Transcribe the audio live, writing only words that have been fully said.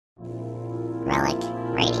Relic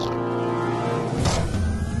Radio.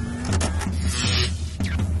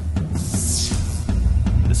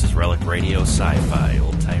 This is Relic Radio Sci-Fi,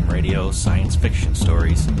 old-time radio, science fiction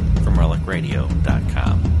stories from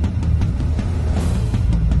RelicRadio.com.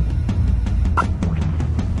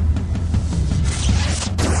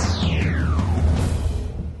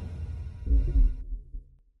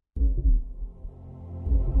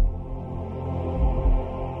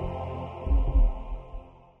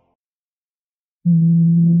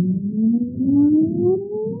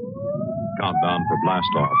 Countdown for blast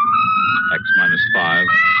off. X minus 5,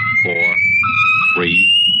 4,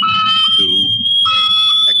 3, 2,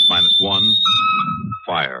 X minus 1,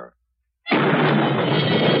 fire.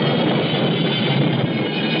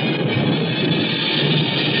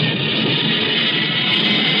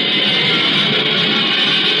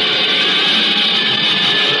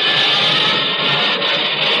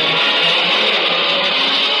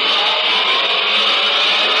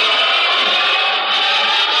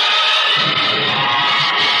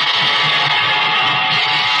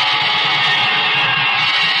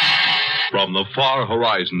 From the far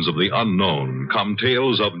horizons of the unknown come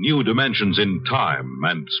tales of new dimensions in time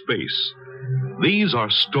and space. These are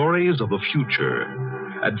stories of the future,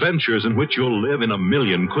 adventures in which you'll live in a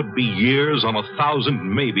million, could be years, on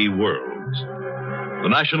 1,000 maybe worlds. The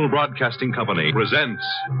National Broadcasting Company presents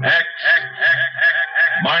X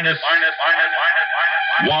minus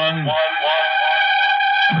 1.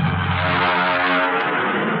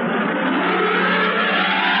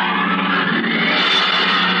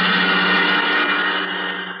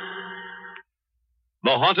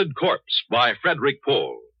 The Haunted Corpse by Frederick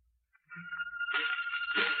Pohl.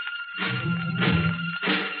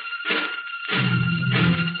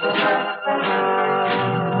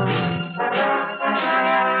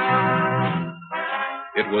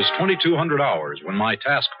 It was 2200 hours when my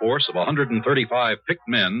task force of 135 picked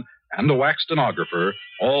men and a wax stenographer,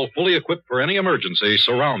 all fully equipped for any emergency,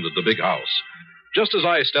 surrounded the big house. Just as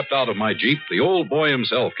I stepped out of my Jeep, the old boy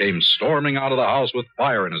himself came storming out of the house with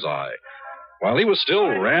fire in his eye. While he was still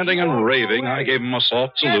ranting and raving, I gave him a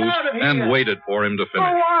soft salute and waited for him to finish.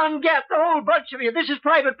 Go on, get the whole bunch of you. This is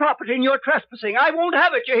private property and you're trespassing. I won't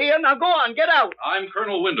have it, you hear? Now go on, get out. I'm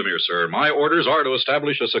Colonel Windermere, sir. My orders are to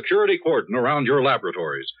establish a security cordon around your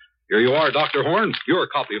laboratories. Here you are, Dr. Horn. Your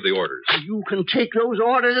copy of the orders. You can take those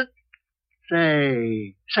orders.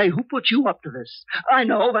 Say, who put you up to this? I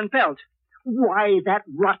know, Van Pelt. Why, that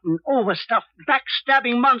rotten, overstuffed,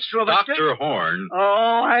 backstabbing monster of a... Dr. Horn.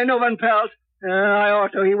 Oh, I know, Van Pelt. I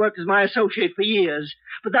ought to. He worked as my associate for years.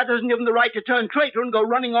 But that doesn't give him the right to turn traitor and go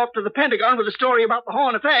running off to the Pentagon with a story about the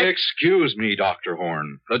Horn effect. Excuse me, Dr.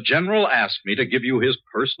 Horn. The General asked me to give you his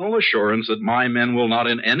personal assurance that my men will not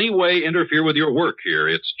in any way interfere with your work here.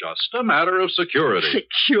 It's just a matter of security.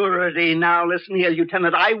 Security? Now, listen here,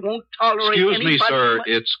 Lieutenant. I won't tolerate Excuse anybody... me, sir.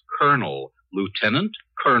 It's Colonel. Lieutenant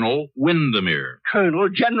Colonel Windermere. Colonel,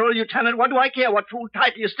 General, Lieutenant, what do I care what fool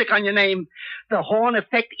title you stick on your name? The Horn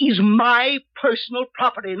effect is my personal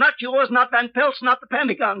property. Not yours, not Van Pelt's, not the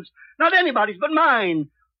Pentagon's, not anybody's but mine.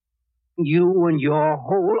 You and your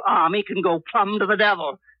whole army can go plumb to the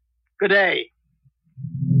devil. Good day.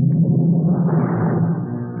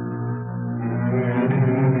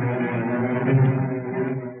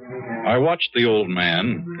 I watched the old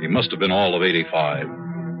man, he must have been all of 85,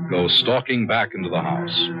 go stalking back into the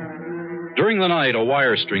house. During the night, a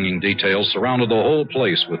wire-stringing detail surrounded the whole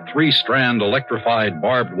place with 3-strand electrified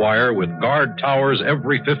barbed wire with guard towers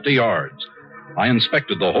every 50 yards. I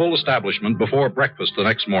inspected the whole establishment before breakfast the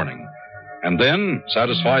next morning. And then,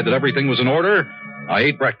 satisfied that everything was in order, I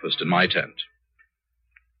ate breakfast in my tent.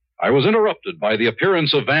 I was interrupted by the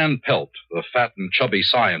appearance of Van Pelt, the fat and chubby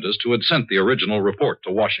scientist who had sent the original report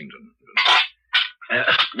to Washington.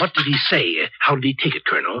 What did he say? How did he take it,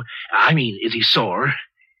 Colonel? I mean, is he sore?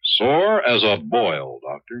 Sore as a boil,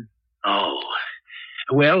 Doctor. Oh.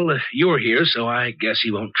 Well, you're here, so I guess he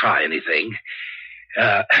won't try anything.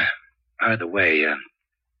 By the way,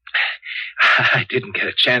 I didn't get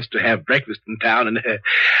a chance to have breakfast in town, and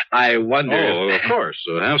I wondered... Oh, of course.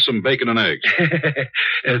 Have some bacon and eggs.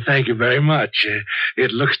 Thank you very much.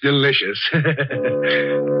 It looks delicious.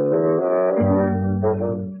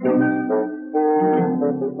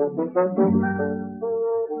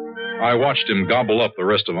 I watched him gobble up the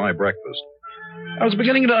rest of my breakfast. I was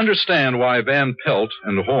beginning to understand why Van Pelt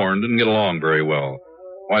and Horn didn't get along very well.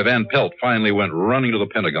 Why Van Pelt finally went running to the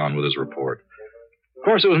Pentagon with his report. Of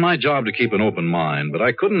course, it was my job to keep an open mind, but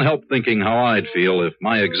I couldn't help thinking how I'd feel if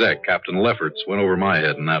my exec, Captain Lefferts, went over my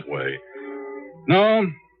head in that way. No,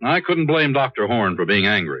 I couldn't blame Dr. Horn for being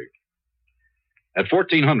angry. At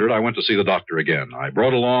 1400, I went to see the doctor again. I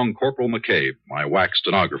brought along Corporal McCabe, my wax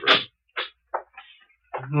stenographer.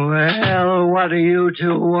 Well, what do you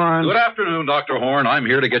two want? Good afternoon, Dr. Horn. I'm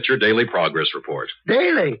here to get your daily progress report.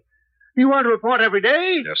 Daily? You want to report every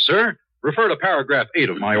day? Yes, sir. Refer to paragraph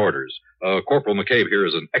 8 of my orders. Corporal McCabe here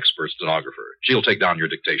is an expert stenographer. She'll take down your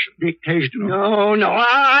dictation. Dictation? No,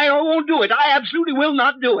 I won't do it. I absolutely will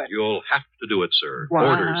not do it. You'll have to do it, sir.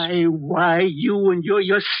 Orders. Why, you and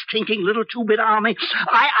your stinking little two-bit army.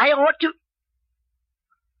 I ought to...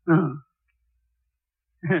 Oh.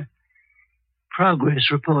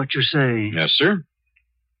 Progress report, you say? Yes, sir.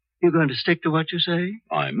 You're going to stick to what you say?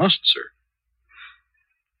 I must, sir.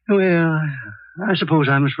 Well, I suppose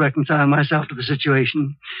I must reconcile myself to the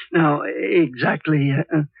situation. Now, exactly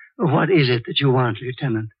what is it that you want,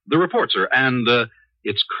 Lieutenant? The report, sir, and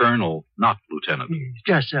it's Colonel, not Lieutenant.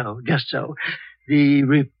 Just so. The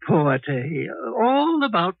report, all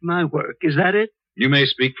about my work. Is that it? You may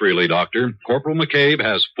speak freely, Doctor. Corporal McCabe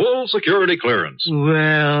has full security clearance.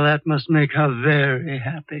 Well, that must make her very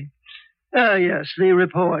happy. Yes, the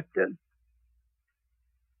report.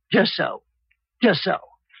 Just so.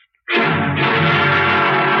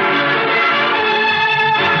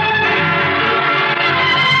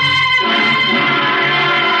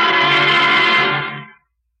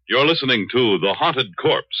 You're listening to The Haunted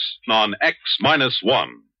Corpse on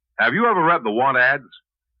X-1. Have you ever read the want ads?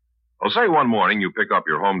 Well, say one morning you pick up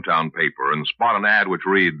your hometown paper and spot an ad which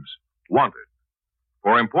reads, Wanted,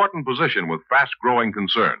 for important position with fast-growing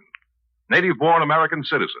concern. Native-born American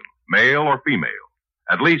citizen, male or female,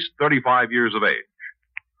 at least 35 years of age.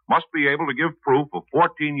 Must be able to give proof of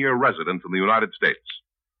 14-year residence in the United States.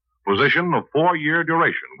 Position of 4-year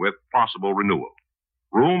duration with possible renewal.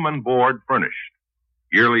 Room and board furnished.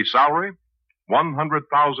 Yearly salary,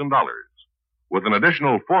 $100,000, with an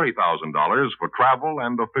additional $40,000 for travel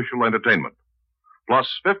and official entertainment,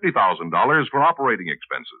 plus $50,000 for operating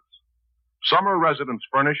expenses. Summer residence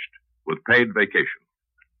furnished with paid vacation.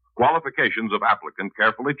 Qualifications of applicant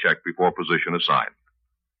carefully checked before position assigned.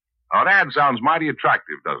 Now, an ad sounds mighty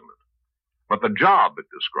attractive, doesn't it? But the job it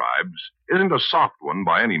describes isn't a soft one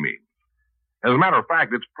by any means. As a matter of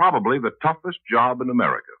fact, it's probably the toughest job in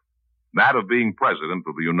America. That of being President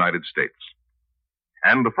of the United States.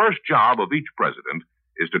 And the first job of each president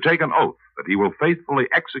is to take an oath that he will faithfully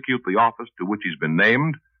execute the office to which he's been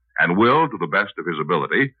named and will, to the best of his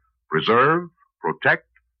ability, preserve, protect,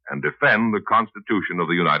 and defend the Constitution of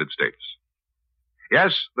the United States.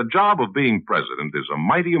 Yes, the job of being president is a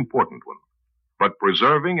mighty important one, but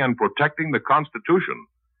preserving and protecting the Constitution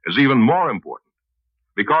is even more important,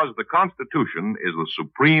 because the Constitution is the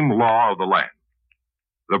supreme law of the land.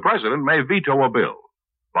 The president may veto a bill,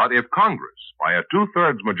 but if Congress, by a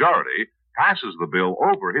 2/3 majority, passes the bill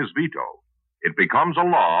over his veto, it becomes a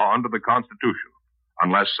law under the Constitution,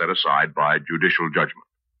 unless set aside by judicial judgment.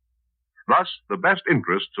 Thus, the best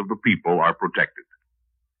interests of the people are protected.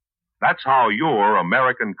 That's how your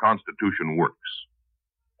American Constitution works.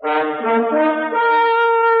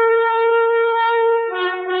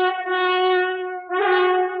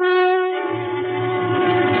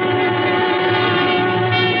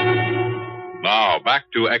 Now, back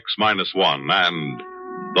to X-1 and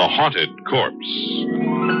The Haunted Corpse.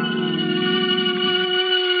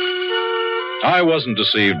 I wasn't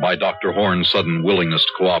deceived by Dr. Horn's sudden willingness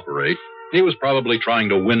to cooperate. He was probably trying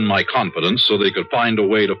to win my confidence so they could find a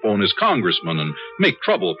way to phone his congressman and make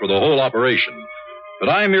trouble for the whole operation. But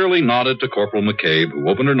I merely nodded to Corporal McCabe, who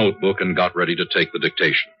opened her notebook and got ready to take the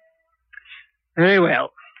dictation. Very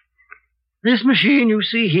well. This machine you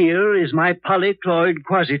see here is my polycloid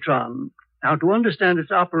quasitron. Now, to understand its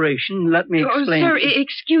operation, let me explain. Oh, sir,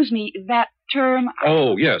 excuse me, that term...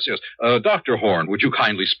 Oh, yes. Dr. Horn, would you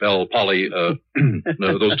kindly spell those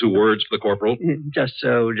 2 words for the corporal? Just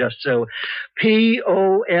so.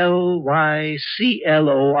 Polycloid quasitron.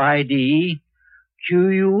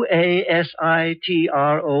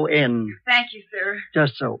 Thank you, sir.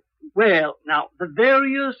 Just so. Well, now, the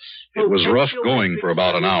various... It was rough going for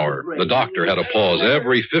about an hour. The doctor had to pause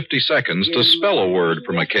every 50 seconds to spell a word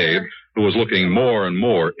for McCabe, who was looking more and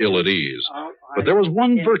more ill at ease. But there was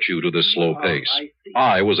one virtue to this slow pace.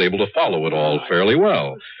 I was able to follow it all fairly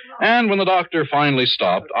well. And when the doctor finally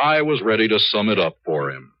stopped, I was ready to sum it up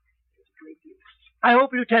for him. I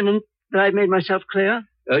hope, Lieutenant, that I've made myself clear?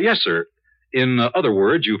 Yes, sir. In other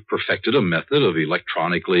words, you've perfected a method of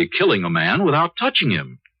electronically killing a man without touching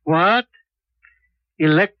him. What?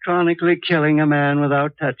 Electronically killing a man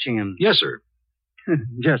without touching him? Yes, sir.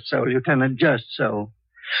 Just so, Lieutenant, just so.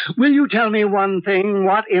 Will you tell me one thing?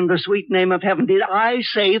 What in the sweet name of heaven did I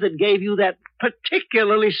say that gave you that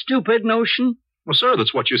particularly stupid notion? Well, sir,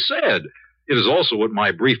 that's what you said. It is also what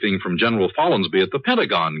my briefing from General Follansby at the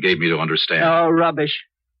Pentagon gave me to understand. Oh, rubbish.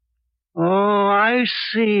 Oh, I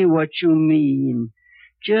see what you mean.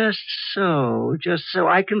 Just so.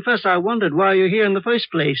 I confess I wondered why you're here in the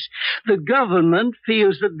first place. The government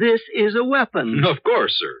feels that this is a weapon. Of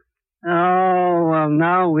course, sir. Oh, well,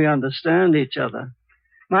 now we understand each other.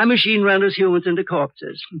 My machine renders humans into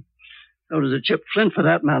corpses. So does a Chip Flint, for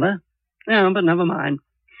that matter. Yeah, but never mind.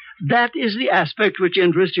 That is the aspect which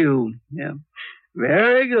interests you. Yeah.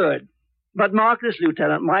 Very good. But mark this,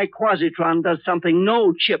 Lieutenant. My Quasitron does something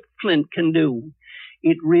no Chip Flint can do.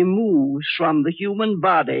 It removes from the human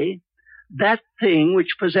body that thing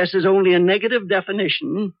which possesses only a negative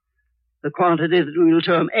definition, the quantity that we will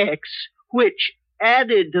term X, which,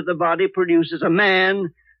 added to the body, produces a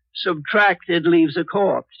man, subtracted leaves a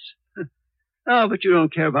corpse. Oh, but you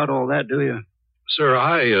don't care about all that, do you? Sir,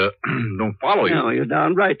 I don't follow you. No, you're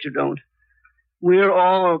darn right you don't. We're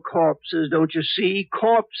all corpses, don't you see?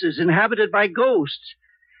 Corpses inhabited by ghosts.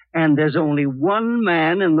 And there's only one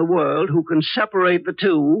man in the world who can separate the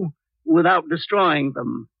two without destroying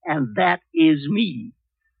them, and that is me.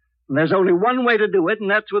 And there's only one way to do it,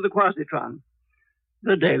 and that's with the Quasitron.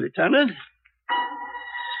 Good day, Lieutenant.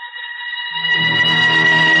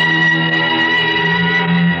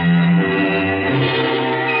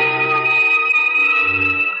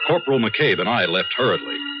 Corporal McCabe and I left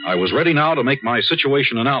hurriedly. I was ready now to make my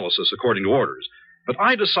situation analysis according to orders, but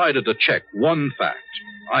I decided to check one fact.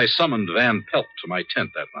 I summoned Van Pelt to my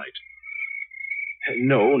tent that night.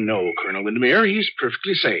 No, Colonel Windermere. He's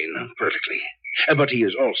perfectly sane. Perfectly. But he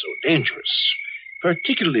is also dangerous.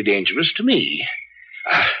 Particularly dangerous to me.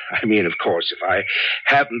 I mean, of course, if I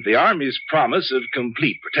hadn't the Army's promise of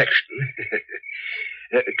complete protection.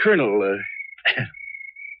 Colonel,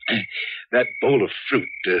 that bowl of fruit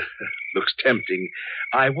looks tempting.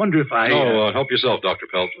 I wonder if I... Oh, help yourself, Dr.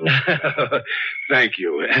 Pelt. Thank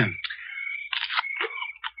you.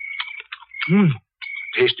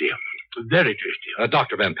 Tasty. Very tasty.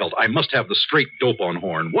 Dr. Van Pelt, I must have the straight dope on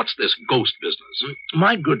Horn. What's this ghost business?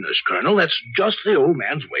 My goodness, Colonel, that's just the old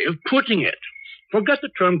man's way of putting it. Forget the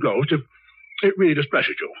term ghost if it really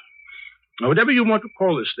distresses you. Now, whatever you want to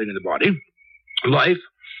call this thing in the body, life,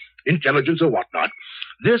 intelligence, or whatnot,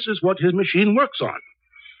 this is what his machine works on.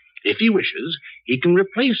 If he wishes, he can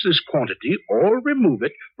replace this quantity or remove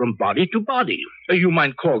it from body to body. You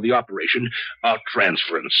might call the operation a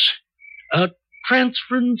transference. A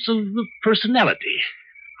transference of the personality.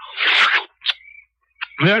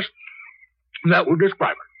 Yes, that would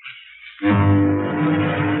describe it.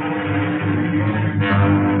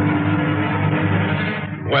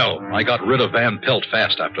 Well, I got rid of Van Pelt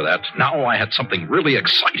fast after that. Now I had something really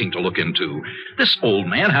exciting to look into. This old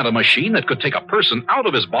man had a machine that could take a person out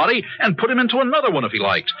of his body and put him into another one if he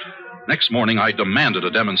liked. Next morning, I demanded a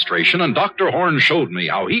demonstration, and Dr. Horn showed me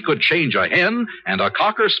how he could change a hen and a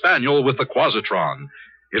cocker spaniel with the Quasitron.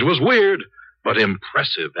 It was weird, but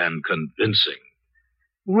impressive and convincing.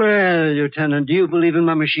 Well, Lieutenant, do you believe in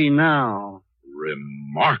my machine now?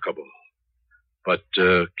 Remarkable. But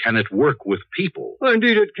can it work with people? Well,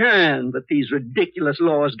 indeed it can, but these ridiculous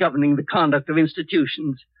laws governing the conduct of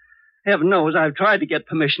institutions. Heaven knows I've tried to get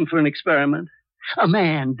permission for an experiment. A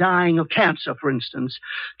man dying of cancer, for instance,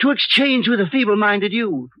 to exchange with a feeble-minded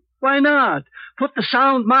youth. Why not? Put the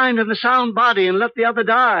sound mind in the sound body and let the other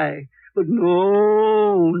die. But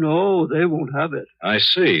no, they won't have it. I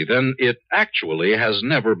see. Then it actually has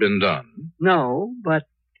never been done. No, but,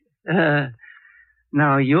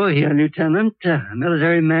 now you're here, Lieutenant. A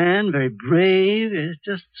military man, very brave.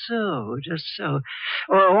 Just so.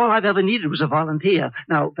 All I've ever needed was a volunteer.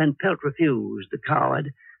 Now, Van Pelt refused, the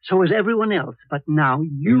coward. So is everyone else. But now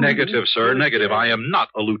you... Negative, sir, negative. I am not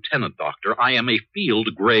a lieutenant, doctor. I am a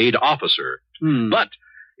field-grade officer. But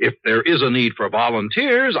if there is a need for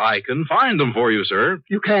volunteers, I can find them for you, sir.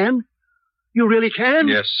 You can? You really can?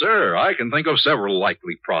 Yes, sir. I can think of several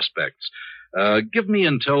likely prospects. Give me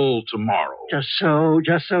until tomorrow. Just so,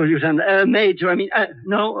 Lieutenant. Major,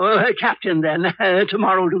 Captain, then.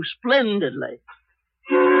 Tomorrow will do splendidly.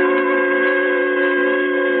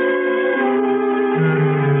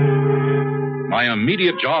 My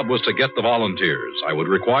immediate job was to get the volunteers. I would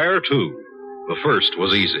require two. The first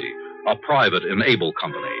was easy. A private in Able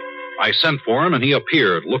Company. I sent for him, and he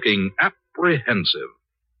appeared looking apprehensive.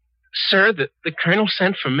 Sir, the colonel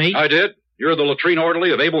sent for me? I did. You're the latrine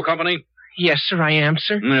orderly of Able Company? Yes, sir, I am,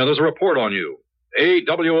 sir. Yeah, there's a report on you.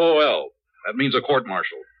 AWOL. That means a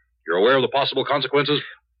court-martial. You're aware of the possible consequences?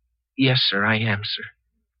 Yes, sir, I am, sir.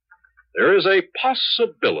 There is a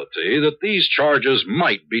possibility that these charges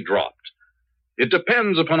might be dropped. It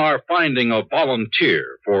depends upon our finding a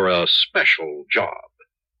volunteer for a special job.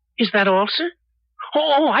 Is that all, sir?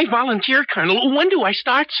 Oh, I volunteer, Colonel. When do I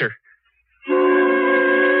start, sir?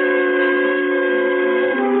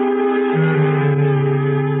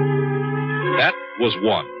 That was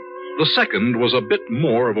one. The second was a bit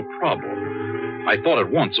more of a problem. I thought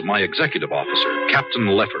at once of my executive officer, Captain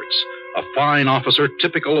Lefferts, a fine officer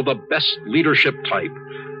typical of the best leadership type.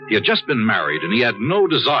 He had just been married, and he had no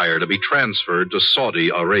desire to be transferred to Saudi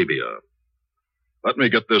Arabia. Let me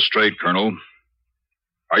get this straight, Colonel.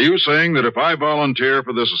 Are you saying that if I volunteer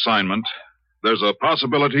for this assignment, there's a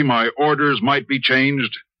possibility my orders might be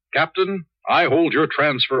changed? Captain, I hold your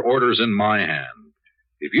transfer orders in my hand.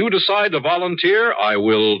 If you decide to volunteer, I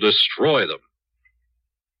will destroy them.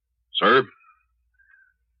 Sir,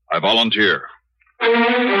 I volunteer.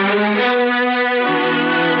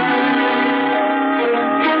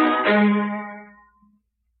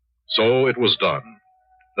 So it was done.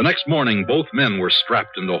 The next morning, both men were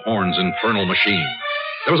strapped into Horn's infernal machine.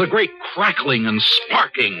 There was a great crackling and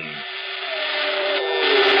sparking.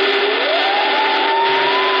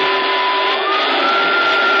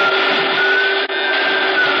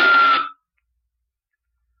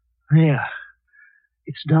 There.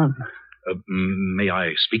 It's done. May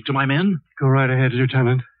I speak to my men? Go right ahead,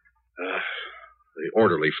 Lieutenant. The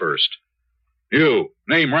orderly first. You,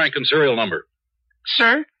 name, rank, and serial number.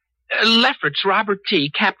 Sir? Lefferts, Robert T.,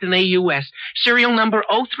 Captain AUS, serial number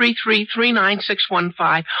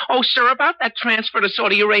 033-39615. Oh, sir, about that transfer to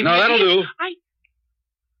Saudi Arabia. No, that'll do.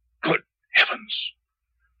 Good heavens.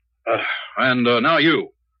 And now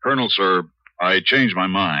you. Colonel, sir, I changed my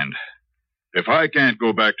mind. If I can't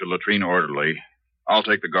go back to latrine orderly, I'll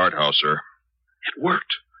take the guardhouse, sir. It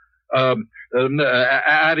worked.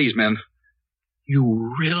 Addie's men.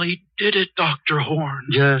 You really did it, Dr. Horn.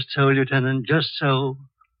 Just so, Lieutenant, just so.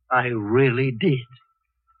 I really did.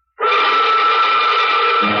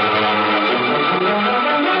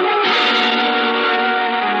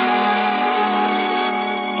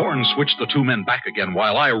 Horn switched the two men back again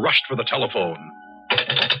while I rushed for the telephone.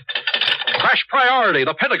 Crash priority,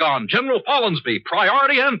 the Pentagon, General Follansby,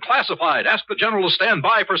 priority and classified. Ask the general to stand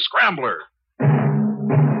by for scrambler.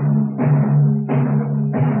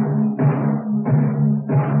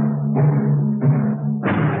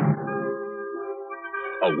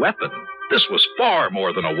 A weapon? This was far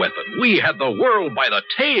more than a weapon. We had the world by the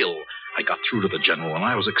tail. I got through to the general, and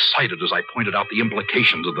I was excited as I pointed out the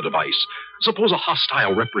implications of the device. Suppose a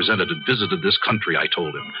hostile representative visited this country, I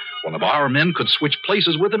told him. One of our men could switch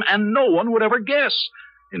places with him, and no one would ever guess.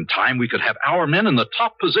 In time, we could have our men in the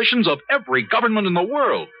top positions of every government in the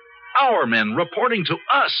world. Our men reporting to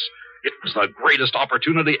us. It was the greatest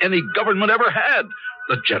opportunity any government ever had.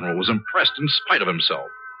 The general was impressed in spite of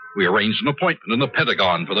himself. We arranged an appointment in the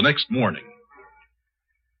Pentagon for the next morning.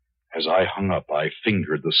 As I hung up, I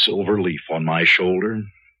fingered the silver leaf on my shoulder.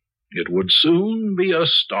 It would soon be a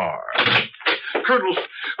star. Colonel!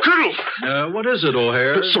 What is it,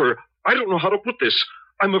 O'Hare? Sir, I don't know how to put this.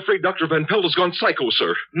 I'm afraid Dr. Van Pelt has gone psycho,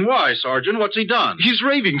 sir. Why, Sergeant? What's he done? He's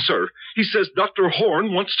raving, sir. He says Dr.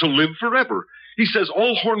 Horn wants to live forever. He says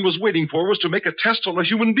all Horn was waiting for was to make a test on a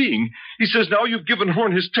human being. He says now you've given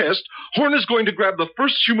Horn his test, Horn is going to grab the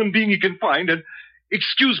first human being he can find and,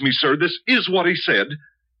 excuse me, sir, this is what he said,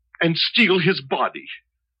 and steal his body.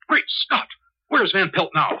 Great Scott! Where's Van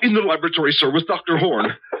Pelt now? In the laboratory, sir, with Dr.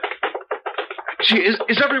 Horn. Gee,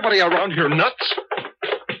 is everybody around here nuts?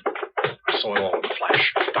 I saw it all in a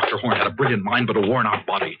flash. Dr. Horn had a brilliant mind but a worn-out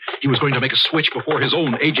body. He was going to make a switch before his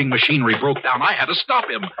own aging machinery broke down. I had to stop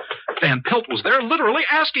him. Van Pelt was there literally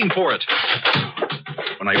asking for it.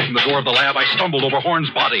 When I opened the door of the lab, I stumbled over Horn's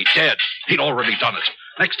body, dead. He'd already done it.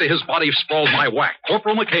 Next to his body sprawled my whack,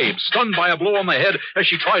 Corporal McCabe, stunned by a blow on the head as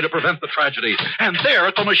she tried to prevent the tragedy. And there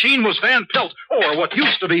at the machine was Van Pelt, or what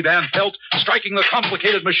used to be Van Pelt, striking the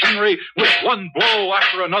complicated machinery with one blow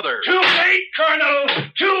after another. Too late, Colonel!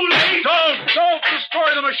 Too late! Don't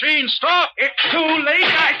destroy the machine! Stop! It's too late,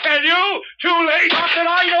 I tell you! Too late! Not that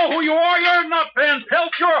I know who you are! You're not Van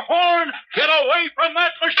Pelt! You're Horn! Get away from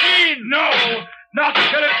that machine! No! Not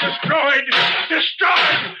until it's destroyed!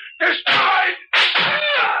 Destroyed! Destroyed!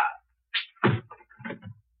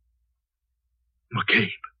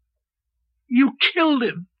 McCabe, you killed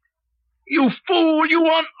him. You fool, you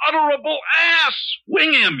unutterable ass!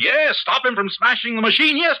 Wing him, yes. Stop him from smashing the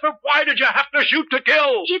machine, yes, but why did you have to shoot to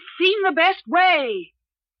kill? It seemed the best way.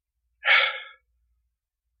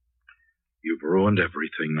 You've ruined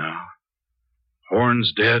everything now.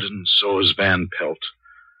 Horn's dead, and so is Van Pelt.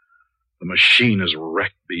 The machine is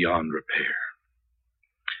wrecked beyond repair.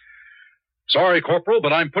 Sorry, Corporal,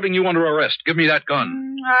 but I'm putting you under arrest. Give me that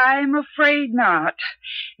gun. I'm afraid not.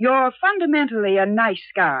 You're fundamentally a nice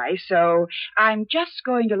guy, so I'm just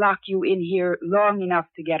going to lock you in here long enough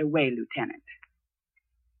to get away, Lieutenant.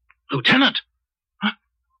 Lieutenant? Huh?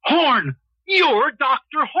 Horn! You're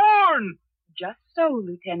Dr. Horn! Just so,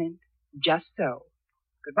 Lieutenant. Just so.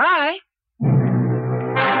 Goodbye.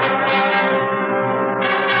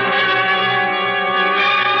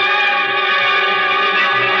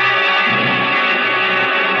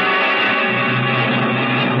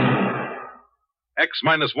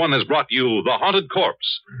 X-1 has brought you The Haunted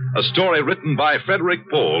Corpse, a story written by Frederick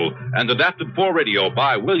Pohl and adapted for radio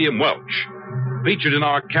by William Welch. Featured in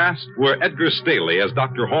our cast were Edgar Staley as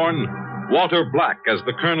Dr. Horn, Walter Black as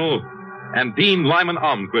the Colonel, and Dean Lyman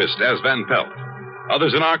Almquist as Van Pelt.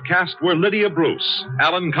 Others in our cast were Lydia Bruce,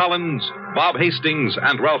 Alan Collins, Bob Hastings,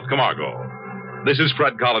 and Ralph Camargo. This is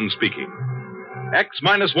Fred Collins speaking.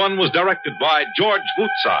 X-1 was directed by George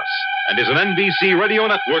Voutsas and is an NBC Radio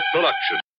Network production.